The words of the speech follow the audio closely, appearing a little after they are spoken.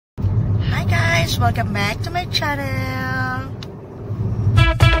guys! Welcome back to my channel!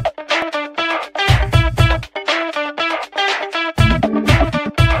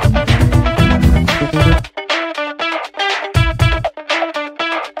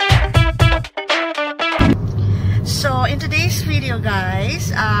 So, in today's video guys,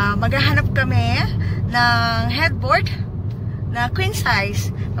 maghahanap kami ng headboard na queen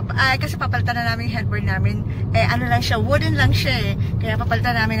size. Kasi papalitan na namin yung headboard namin. Ano lang siya, wooden lang siya eh. Kaya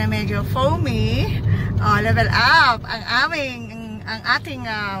papalitan namin na medyo foamy. Level up ang ating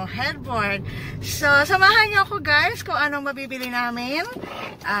headboard. So, samahan niyo ako guys kung anong mabibili namin.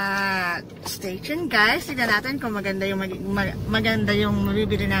 Stay tuned guys. Tignan natin kung maganda yung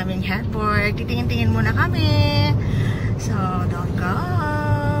mabibili namin headboard. Titingin-tingin muna kami. So, don't go.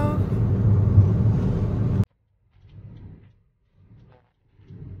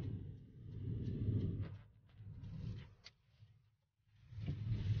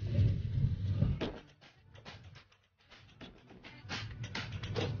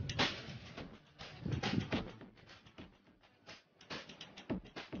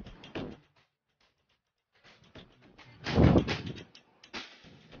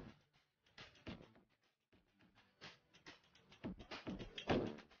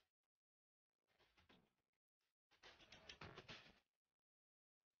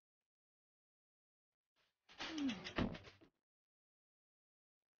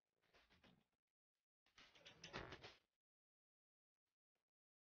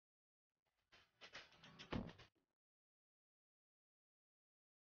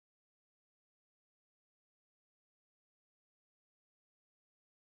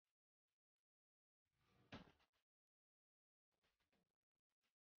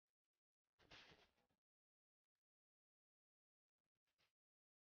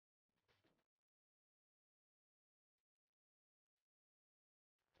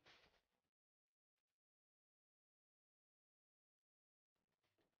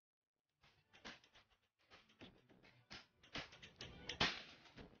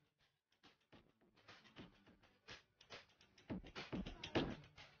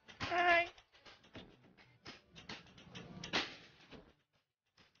 Hi.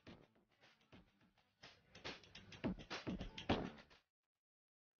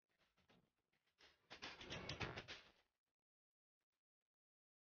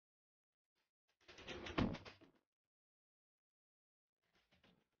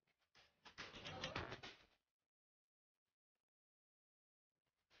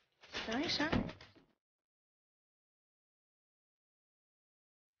 Nice, huh?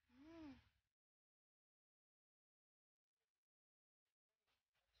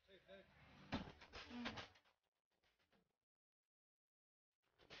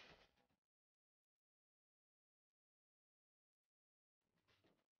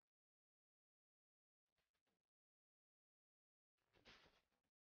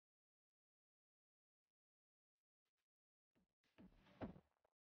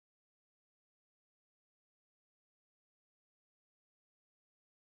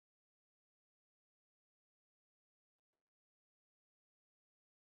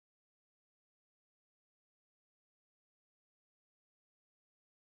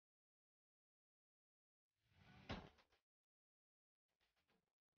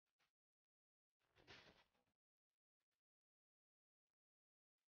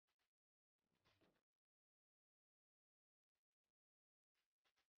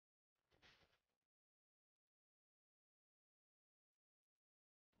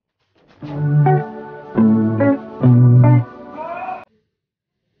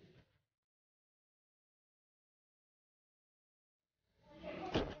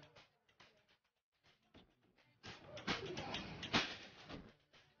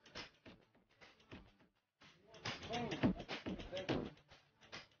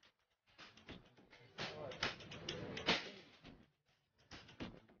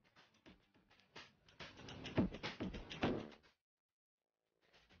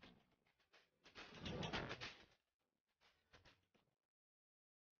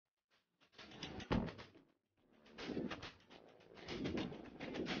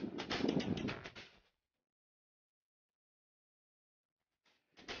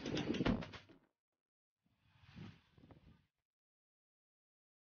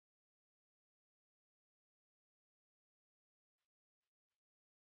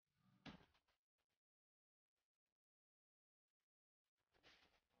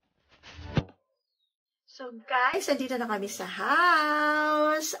 So guys, nandito na kami sa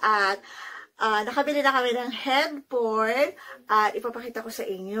house at nakabili na kami ng headboard at ipapakita ko sa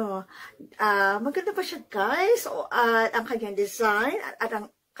inyo. Maganda pa siya guys, at ang kanyang design at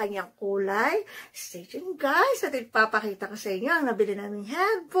ang kanyang kulay. Stay tuned guys at ipapakita ko sa inyo ang nabili naming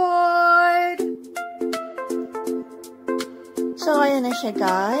headboard. So, ayan na siya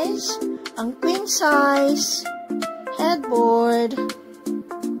guys. Ang queen size headboard.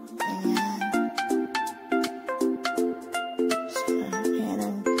 Ayan. So, ayan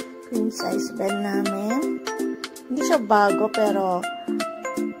ang queen size bed namin. Hindi siya bago pero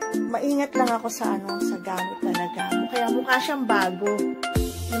maingat lang ako sa sa gamit talaga. Kaya mukha siyang bago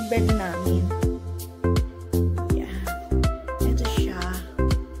yung bed namin. Ayan. Ito siya.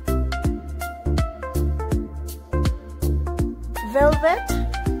 Velvet.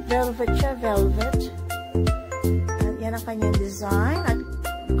 Velvet siya, velvet. At yan ang kanyang design. At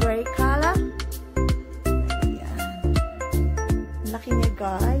gray color. Ayan. Laki niya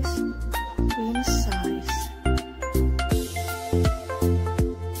guys. Queen size.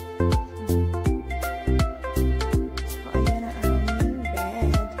 So, ayan ang aming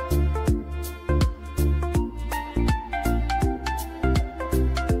bed.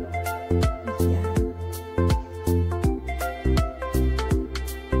 Ayan.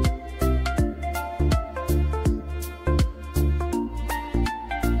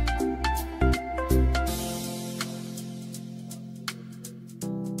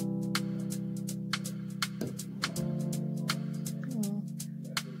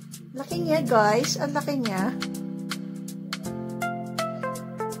 Laki niya guys, ang laki niya.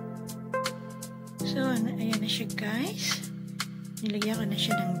 So, ayan na siya guys. Nilagyan ko na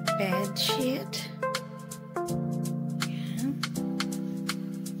siya ng bed sheet. Ayan.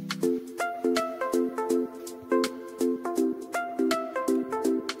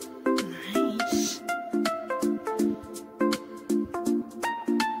 Nice.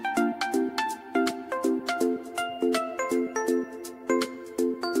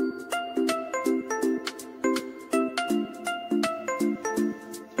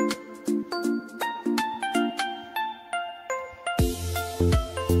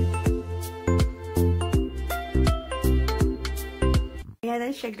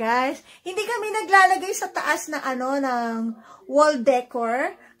 Ayan siya guys. Hindi kami naglalagay sa taas na ng wall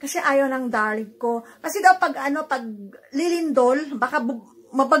decor kasi ayaw ng darling ko. Kasi daw pag lilindol, baka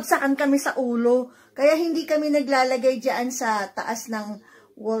mabagsakan kami sa ulo. Kaya hindi kami naglalagay diyan sa taas ng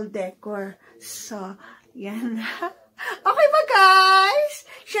wall decor. So, yan. Okay ba guys?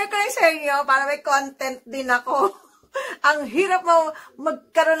 Share ko rin sa inyo para may content din ako. Ang hirap mo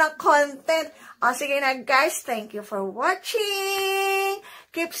magkaroon ng content. O, sige na guys. Thank you for watching.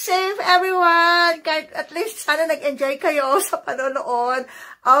 Keep safe everyone. Kahit at least sana nag-enjoy kayo sa panonood.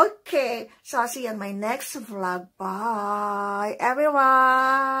 Okay. So, I'll see you on my next vlog. Bye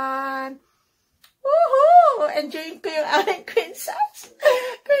everyone. Woohoo! Enjoying ko yung aming queen size.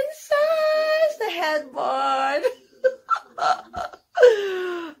 Queen size. The headboard.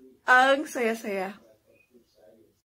 Ang saya-saya.